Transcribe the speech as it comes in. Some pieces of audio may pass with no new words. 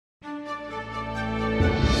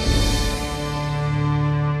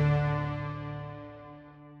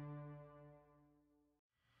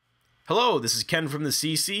Hello, this is Ken from the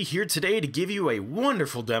CC here today to give you a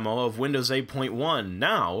wonderful demo of Windows 8.1.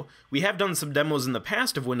 Now, we have done some demos in the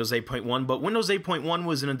past of Windows 8.1, but Windows 8.1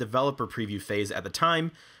 was in a developer preview phase at the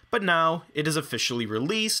time, but now it is officially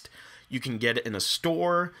released. You can get it in a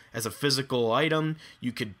store as a physical item.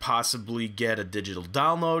 You could possibly get a digital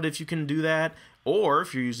download if you can do that, or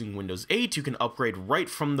if you're using Windows 8, you can upgrade right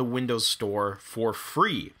from the Windows Store for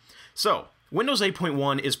free. So, Windows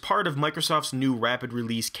 8.1 is part of Microsoft's new rapid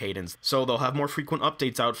release cadence, so they'll have more frequent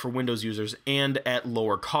updates out for Windows users and at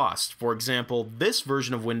lower cost. For example, this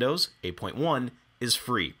version of Windows 8.1 is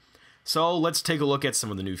free. So let's take a look at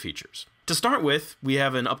some of the new features. To start with, we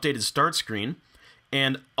have an updated start screen,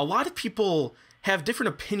 and a lot of people have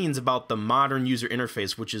different opinions about the modern user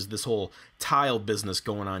interface, which is this whole tile business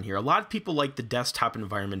going on here. A lot of people like the desktop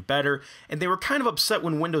environment better, and they were kind of upset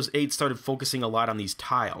when Windows 8 started focusing a lot on these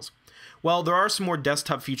tiles. Well, there are some more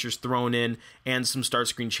desktop features thrown in and some start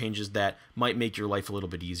screen changes that might make your life a little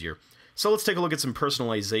bit easier. So let's take a look at some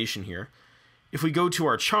personalization here. If we go to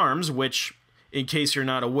our charms, which, in case you're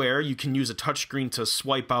not aware, you can use a touchscreen to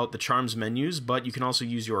swipe out the charms menus, but you can also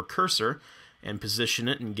use your cursor and position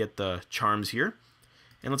it and get the charms here.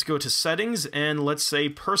 And let's go to settings and let's say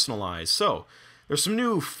personalize. So there's some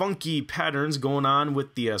new funky patterns going on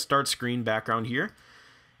with the start screen background here.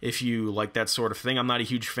 If you like that sort of thing. I'm not a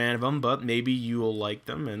huge fan of them, but maybe you'll like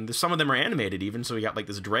them. And some of them are animated even, so we got like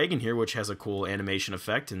this dragon here, which has a cool animation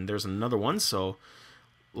effect, and there's another one, so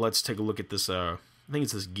let's take a look at this, I think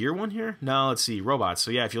it's this gear one here? No, let's see, robots. So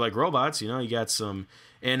yeah, if you like robots, you know, you got some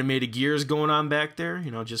animated gears going on back there, you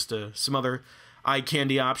know, just some other eye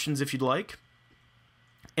candy options if you'd like.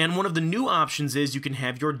 And one of the new options is you can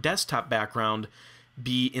have your desktop background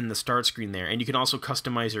be in the start screen there, and you can also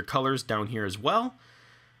customize your colors down here as well.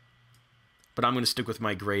 But I'm going to stick with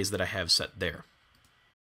my grays that I have set there.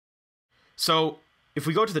 So if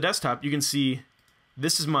we go to the desktop, you can see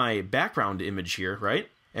this is my background image here, right?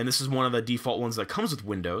 And this is one of the default ones that comes with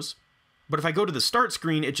Windows. But if I go to the start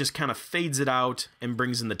screen, it just kind of fades it out and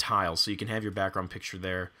brings in the tiles, so you can have your background picture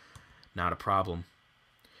there. Not a problem.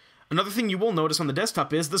 Another thing you will notice on the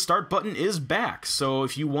desktop is the start button is back. So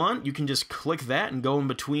if you want, you can just click that and go in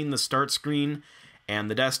between the start screen and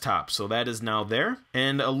the desktop. So that is now there.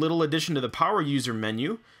 And a little addition to the power user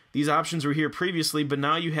menu. These options were here previously, but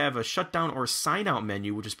now you have a shutdown or sign out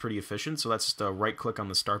menu, which is pretty efficient. So that's just a right click on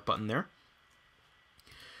the start button there.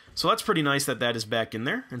 So that's pretty nice that that is back in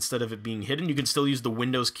there instead of it being hidden. You can still use the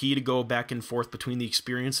Windows key to go back and forth between the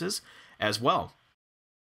experiences as well.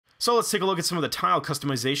 So let's take a look at some of the tile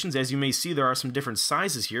customizations. As you may see, there are some different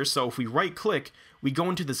sizes here. So if we right click, we go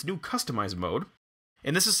into this new customize mode.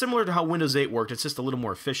 And this is similar to how Windows 8 worked, it's just a little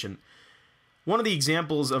more efficient. One of the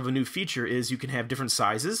examples of a new feature is you can have different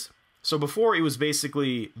sizes. So before it was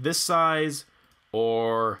basically this size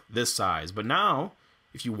or this size, but now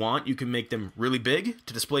if you want, you can make them really big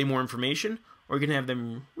to display more information, or you can have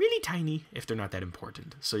them really tiny if they're not that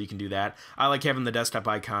important. So you can do that. I like having the desktop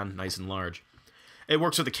icon nice and large. It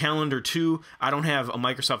works with the calendar too. I don't have a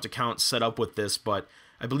Microsoft account set up with this, but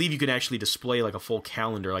I believe you can actually display like a full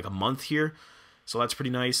calendar, like a month here. So that's pretty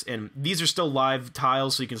nice, and these are still live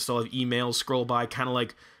tiles, so you can still have emails scroll by, kind of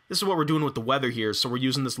like, this is what we're doing with the weather here, so we're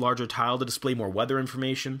using this larger tile to display more weather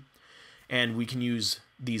information, and we can use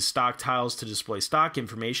these stock tiles to display stock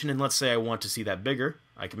information, and let's say I want to see that bigger,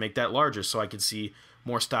 I can make that larger, so I can see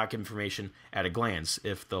more stock information at a glance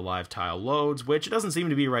if the live tile loads, which it doesn't seem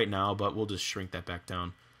to be right now, but we'll just shrink that back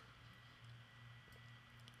down.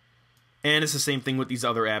 And it's the same thing with these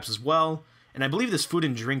other apps as well. And I believe this food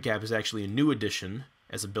and drink app is actually a new addition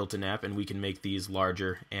as a built-in app, and we can make these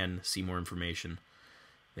larger and see more information.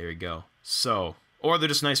 There you go. So, or they're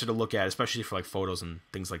just nicer to look at, especially for like photos and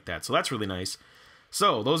things like that. So that's really nice.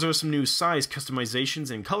 So those are some new size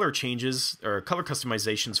customizations and color changes, or color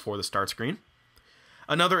customizations for the start screen.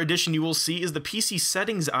 Another addition you will see is the PC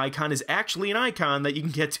settings icon is actually an icon that you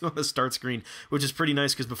can get to on the start screen, which is pretty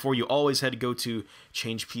nice because before you always had to go to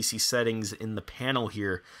change PC settings in the panel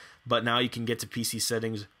here. But now you can get to PC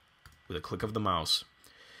settings with a click of the mouse.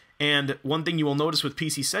 And one thing you will notice with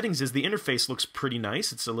PC settings is the interface looks pretty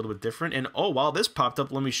nice. It's a little bit different. And oh, while this popped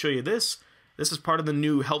up, let me show you this. This is part of the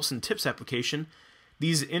new Helps and Tips application.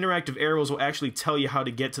 These interactive arrows will actually tell you how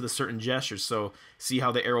to get to the certain gestures. So see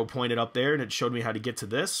how the arrow pointed up there and it showed me how to get to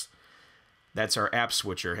this? That's our app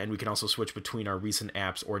switcher. And we can also switch between our recent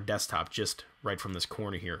apps or desktop just right from this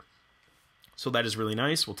corner here. So that is really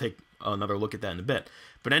nice. We'll take another look at that in a bit.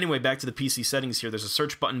 But anyway, back to the PC settings here. There's a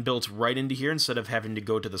search button built right into here instead of having to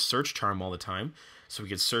go to the search charm all the time. So we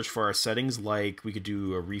could search for our settings, like we could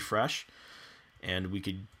do a refresh. And we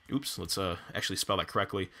could, oops, let's actually spell that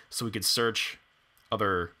correctly. So we could search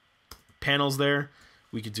other panels there.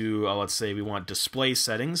 We could do, let's say we want display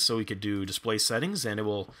settings, so we could do display settings, and it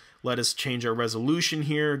will let us change our resolution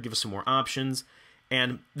here, give us some more options.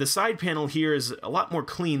 And the side panel here is a lot more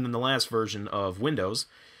clean than the last version of Windows.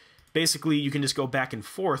 Basically, you can just go back and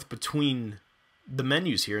forth between the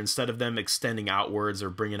menus here instead of them extending outwards or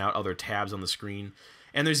bringing out other tabs on the screen.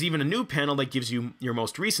 And there's even a new panel that gives you your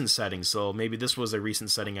most recent settings. So maybe this was a recent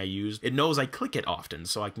setting I used. It knows I click it often,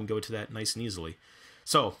 so I can go to that nice and easily.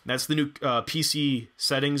 So that's the new PC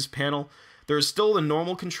settings panel. There's still the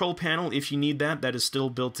normal control panel if you need that. That is still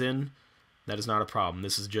built in. That is not a problem.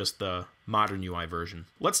 This is just the modern UI version.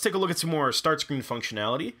 Let's take a look at some more start screen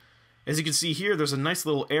functionality. As you can see here, there's a nice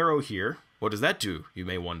little arrow here. What does that do, you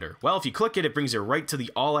may wonder? Well, if you click it, it brings you right to the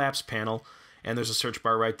All Apps panel, and there's a search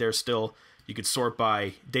bar right there still. You could sort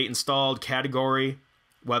by date installed, category,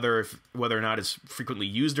 whether or not it's frequently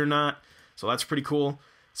used or not. So that's pretty cool.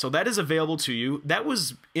 So that is available to you. That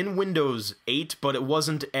was in Windows 8, but it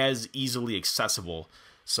wasn't as easily accessible.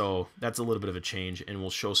 So that's a little bit of a change, and we'll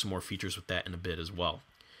show some more features with that in a bit as well.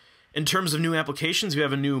 In terms of new applications, we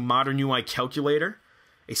have a new Modern UI calculator,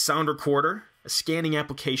 a sound recorder, a scanning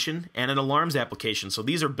application, and an alarms application. So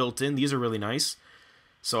these are built in. These are really nice.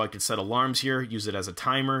 So I could set alarms here, use it as a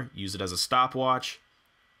timer, use it as a stopwatch.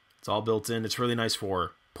 It's all built in. It's really nice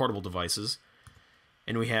for portable devices.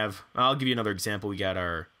 And we have, I'll give you another example. We got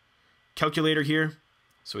our calculator here.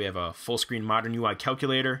 So we have a full screen Modern UI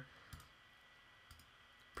calculator.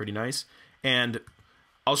 Pretty nice. And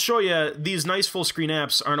I'll show you these nice full screen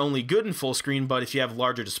apps aren't only good in full screen, but if you have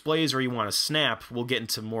larger displays or you want to snap, we'll get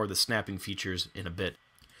into more of the snapping features in a bit.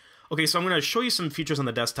 Okay, so I'm going to show you some features on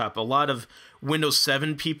the desktop. A lot of Windows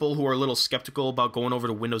 7 people who are a little skeptical about going over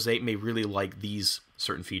to Windows 8 may really like these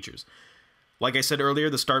certain features. Like I said earlier,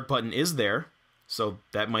 the start button is there, so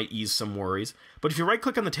that might ease some worries. But if you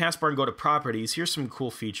right-click on the taskbar and go to Properties, here's some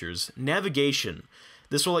cool features. Navigation.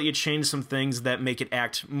 This will let you change some things that make it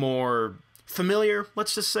act more familiar,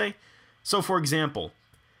 let's just say. So for example,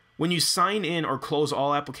 when you sign in or close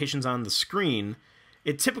all applications on the screen,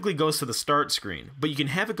 it typically goes to the start screen, but you can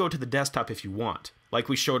have it go to the desktop if you want. Like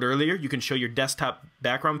we showed earlier, you can show your desktop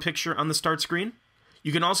background picture on the start screen.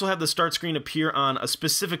 You can also have the start screen appear on a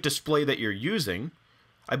specific display that you're using.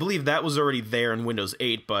 I believe that was already there in Windows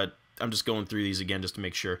 8, but I'm just going through these again just to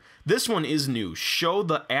make sure. This one is new. Show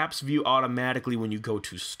the apps view automatically when you go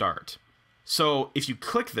to start. So if you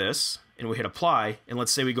click this and we hit apply, and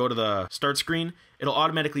let's say we go to the start screen, it'll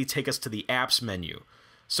automatically take us to the apps menu.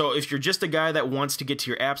 So if you're just a guy that wants to get to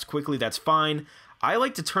your apps quickly, that's fine. I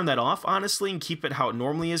like to turn that off, honestly, and keep it how it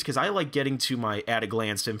normally is, because I like getting to my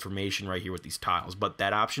at-a-glance information right here with these tiles, but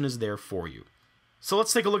that option is there for you. So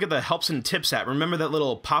let's take a look at the Helps and Tips app. Remember that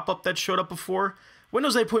little pop-up that showed up before?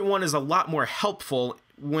 Windows 8.1 is a lot more helpful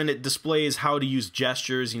when it displays how to use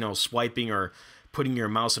gestures, you know, swiping or putting your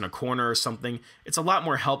mouse in a corner or something. It's a lot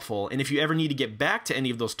more helpful, and if you ever need to get back to any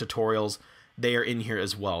of those tutorials, they are in here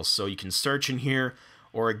as well. So you can search in here,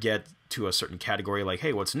 or get to a certain category like,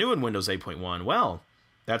 hey, what's new in Windows 8.1? Well,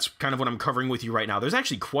 that's kind of what I'm covering with you right now. There's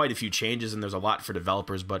actually quite a few changes, and there's a lot for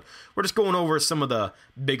developers, but we're just going over some of the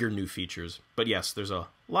bigger new features. But yes, there's a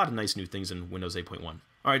lot of nice new things in Windows 8.1. All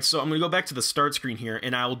right, so I'm going to go back to the start screen here,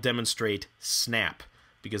 and I will demonstrate Snap,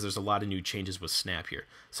 because there's a lot of new changes with Snap here.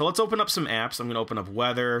 So let's open up some apps. I'm going to open up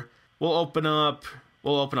Weather. We'll open up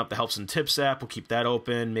the Helps and Tips app. We'll keep that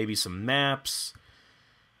open. Maybe some Maps.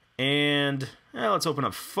 And let's open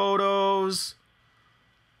up Photos,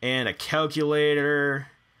 and a calculator,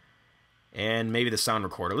 and maybe the sound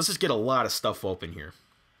recorder. Let's just get a lot of stuff open here.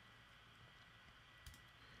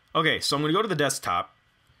 Okay, so I'm going to go to the desktop,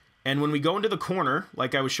 and when we go into the corner,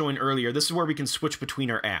 like I was showing earlier, this is where we can switch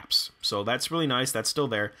between our apps. So that's really nice. That's still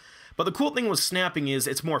there. But the cool thing with snapping is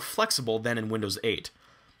it's more flexible than in Windows 8.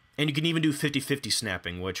 And you can even do 50-50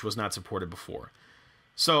 snapping, which was not supported before.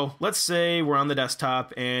 So let's say we're on the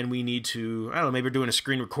desktop and we need to, I don't know, maybe we're doing a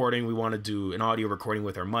screen recording. We want to do an audio recording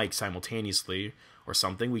with our mic simultaneously or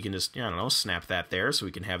something. We can just, I don't know, snap that there so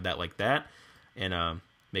we can have that like that and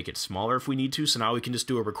make it smaller if we need to. So now we can just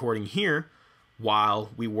do a recording here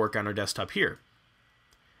while we work on our desktop here.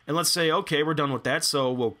 And let's say, okay, we're done with that.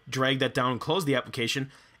 So we'll drag that down and close the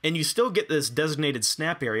application. And you still get this designated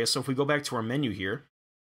snap area. So if we go back to our menu here,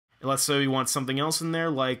 let's say we want something else in there,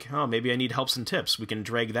 like, oh, maybe I need Helps and Tips. We can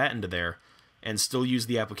drag that into there and still use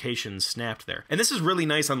the application snapped there. And this is really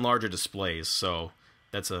nice on larger displays, so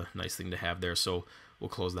that's a nice thing to have there. So we'll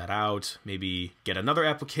close that out. Maybe get another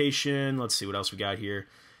application. Let's see what else we got here.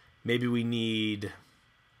 Maybe we need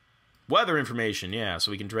weather information. Yeah,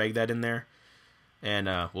 so we can drag that in there. And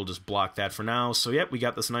we'll just block that for now. So, yep, we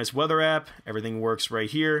got this nice weather app. Everything works right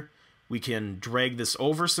here. We can drag this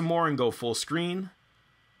over some more and go full screen.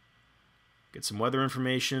 Get some weather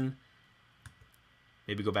information.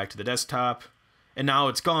 Maybe go back to the desktop. And now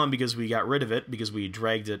it's gone because we got rid of it, because we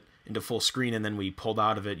dragged it into full screen and then we pulled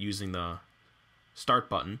out of it using the start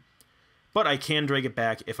button. But I can drag it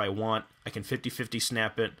back if I want. I can 50-50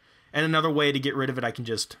 snap it. And another way to get rid of it, I can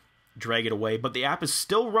just drag it away. But the app is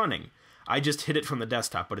still running. I just hid it from the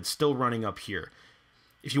desktop, but it's still running up here.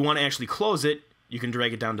 If you want to actually close it, you can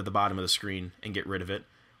drag it down to the bottom of the screen and get rid of it.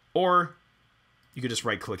 Or you could just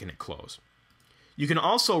right-click and hit close. You can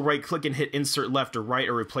also right-click and hit insert left or right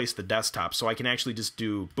or replace the desktop. So I can actually just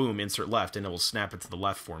do, boom, insert left, and it will snap it to the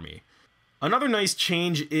left for me. Another nice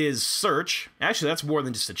change is search. Actually, that's more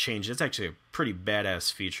than just a change. That's actually a pretty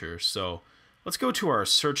badass feature. So let's go to our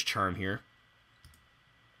search charm here.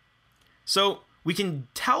 So we can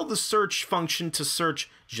tell the search function to search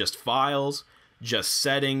just files, just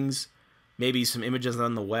settings, maybe some images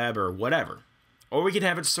on the web or whatever. Or we could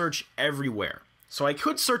have it search everywhere. So I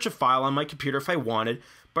could search a file on my computer if I wanted,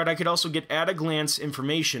 but I could also get at-a-glance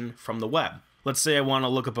information from the web. Let's say I want to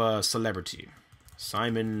look up a celebrity.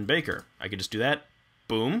 Simon Baker. I could just do that.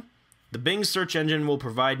 Boom. The Bing search engine will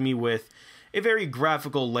provide me with a very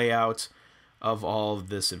graphical layout of all of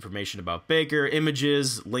this information about Baker,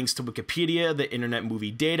 images, links to Wikipedia, the Internet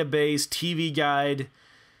Movie Database, TV Guide,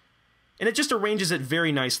 and it just arranges it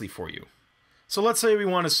very nicely for you. So let's say we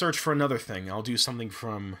want to search for another thing. I'll do something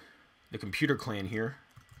from the Computer Clan here.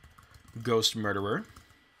 Ghost Murderer.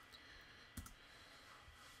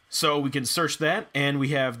 So we can search that, and we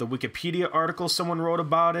have the Wikipedia article someone wrote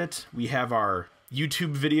about it. We have our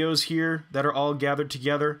YouTube videos here that are all gathered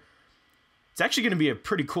together. It's actually going to be a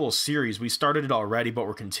pretty cool series. We started it already, but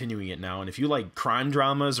we're continuing it now. And if you like crime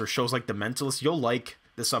dramas or shows like The Mentalist, you'll like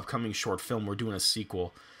this upcoming short film. We're doing a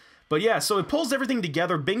sequel. But yeah, so it pulls everything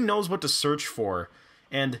together. Bing knows what to search for.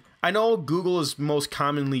 And I know Google is most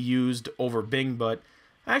commonly used over Bing, but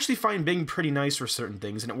I actually find Bing pretty nice for certain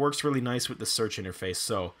things, and it works really nice with the search interface.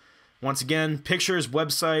 So once again, pictures,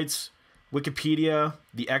 websites, Wikipedia,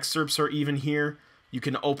 the excerpts are even here. You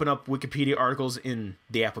can open up Wikipedia articles in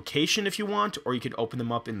the application if you want, or you can open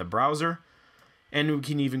them up in the browser. And we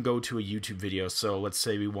can even go to a YouTube video. So let's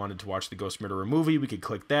say we wanted to watch the Ghost Murderer movie. We could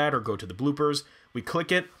click that or go to the bloopers. We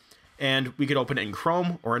click it, and we could open it in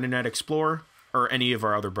Chrome or Internet Explorer or any of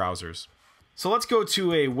our other browsers. So let's go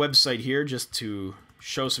to a website here just to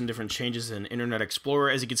show some different changes in Internet Explorer.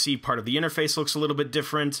 As you can see, part of the interface looks a little bit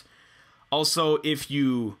different. Also, if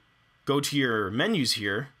you go to your menus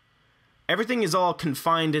here, everything is all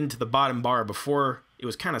confined into the bottom bar. Before, it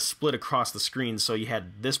was kind of split across the screen, so you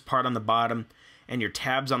had this part on the bottom and your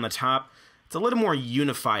tabs on the top. It's a little more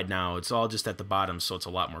unified now. It's all just at the bottom, so it's a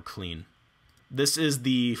lot more clean. This is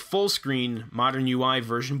the full screen modern UI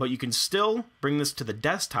version, but you can still bring this to the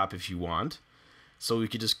desktop if you want. So we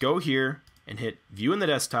could just go here and hit View in the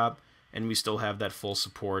Desktop, and we still have that full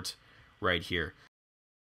support right here.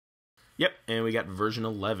 Yep, and we got version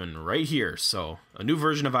 11 right here. So a new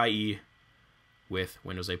version of IE with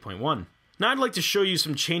Windows 8.1. Now I'd like to show you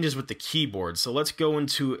some changes with the keyboard. So let's go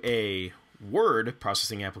into a word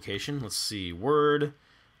processing application. Let's see, Word.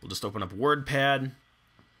 We'll just open up WordPad.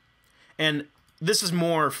 And this is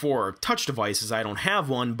more for touch devices. I don't have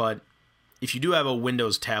one, but if you do have a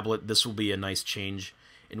Windows tablet, this will be a nice change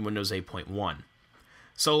in Windows 8.1.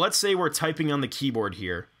 So let's say we're typing on the keyboard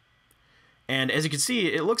here. And as you can see,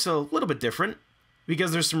 it looks a little bit different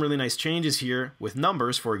because there's some really nice changes here with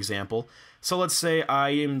numbers, for example. So let's say I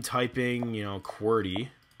am typing, QWERTY.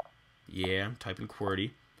 Yeah, I'm typing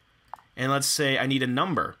QWERTY. And let's say I need a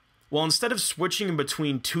number. Well, instead of switching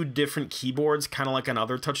between two different keyboards, kind of like on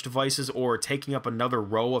other touch devices, or taking up another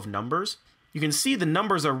row of numbers, you can see the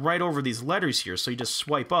numbers are right over these letters here. So you just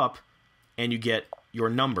swipe up and you get your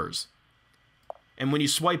numbers. And when you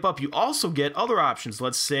swipe up, you also get other options.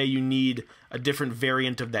 Let's say you need a different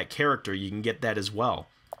variant of that character. You can get that as well.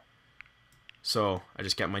 So I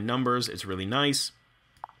just got my numbers. It's really nice.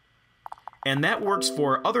 And that works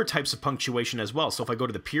for other types of punctuation as well. So if I go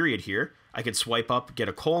to the period here, I could swipe up, get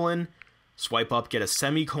a colon, swipe up, get a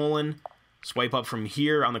semicolon, swipe up from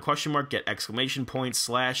here on the question mark, get exclamation points,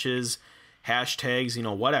 slashes, hashtags,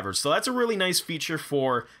 whatever. So that's a really nice feature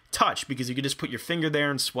for touch because you can just put your finger there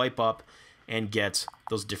and swipe up and get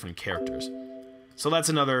those different characters. So that's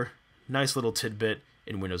another nice little tidbit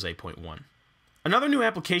in Windows 8.1. Another new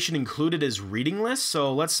application included is reading lists.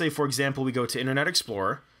 So let's say, for example, we go to Internet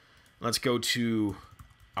Explorer. Let's go to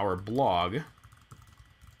our blog.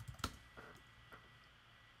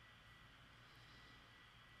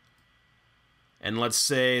 And let's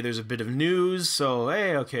say there's a bit of news. So,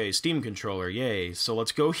 hey, okay, Steam controller, yay. So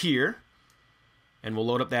let's go here. and we'll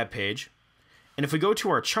load up that page. And if we go to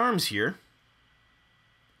our charms here,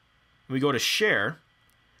 and we go to share,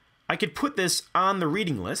 I could put this on the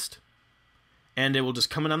reading list, and it will just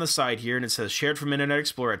come in on the side here, and it says shared from Internet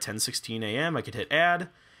Explorer at 10:16 a.m. I could hit add,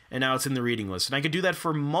 and now it's in the reading list. And I could do that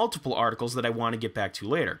for multiple articles that I want to get back to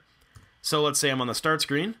later. So let's say I'm on the start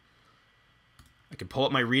screen. I can pull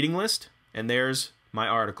up my reading list, and there's my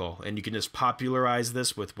article. And you can just popularize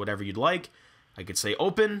this with whatever you'd like. I could say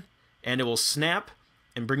open, and it will snap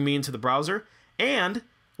and bring me into the browser. And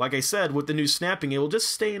like I said, with the new snapping, it will just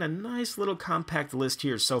stay in a nice little compact list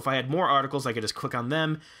here. So if I had more articles, I could just click on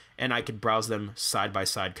them, and I could browse them side by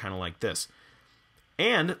side, kind of like this.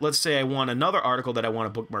 And let's say I want another article that I want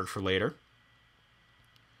to bookmark for later.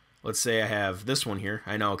 Let's say I have this one here.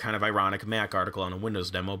 I know, kind of ironic, Mac article on a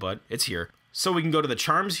Windows demo, but it's here. So we can go to the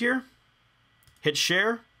charms here, hit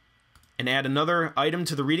share, and add another item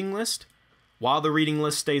to the reading list while the reading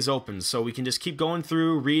list stays open. So we can just keep going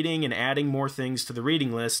through reading and adding more things to the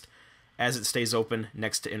reading list as it stays open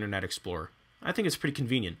next to Internet Explorer. I think it's pretty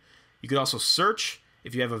convenient. You could also search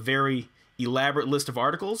if you have a very elaborate list of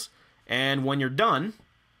articles, and when you're done,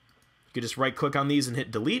 you could just right-click on these and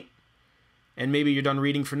hit delete, and maybe you're done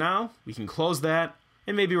reading for now. We can close that,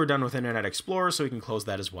 and maybe we're done with Internet Explorer, so we can close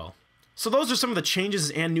that as well. So those are some of the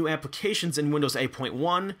changes and new applications in Windows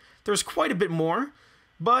 8.1. There's quite a bit more,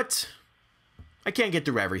 but I can't get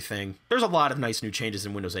through everything. There's a lot of nice new changes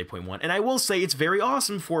in Windows 8.1, and I will say it's very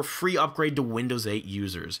awesome for a free upgrade to Windows 8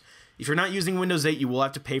 users. If you're not using Windows 8, you will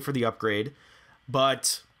have to pay for the upgrade,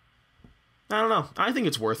 but I don't know. I think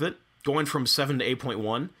it's worth it, going from 7 to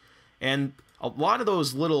 8.1, and a lot of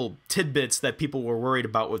those little tidbits that people were worried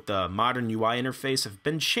about with the modern UI interface have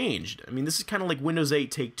been changed. I mean, this is kind of like Windows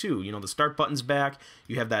 8 Take 2. You know, the start button's back.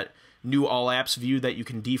 You have that new all apps view that you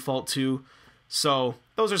can default to. So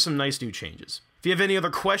those are some nice new changes. If you have any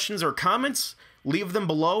other questions or comments, leave them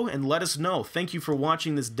below and let us know. Thank you for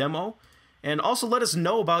watching this demo. And also let us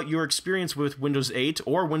know about your experience with Windows 8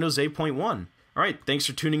 or Windows 8.1. All right, thanks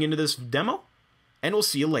for tuning into this demo, and we'll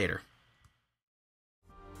see you later.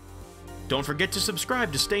 Don't forget to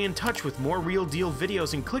subscribe to stay in touch with more Real Deal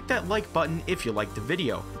videos, and click that like button if you liked the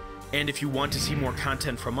video. And if you want to see more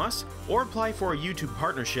content from us or apply for a YouTube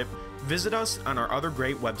partnership, visit us on our other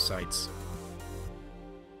great websites.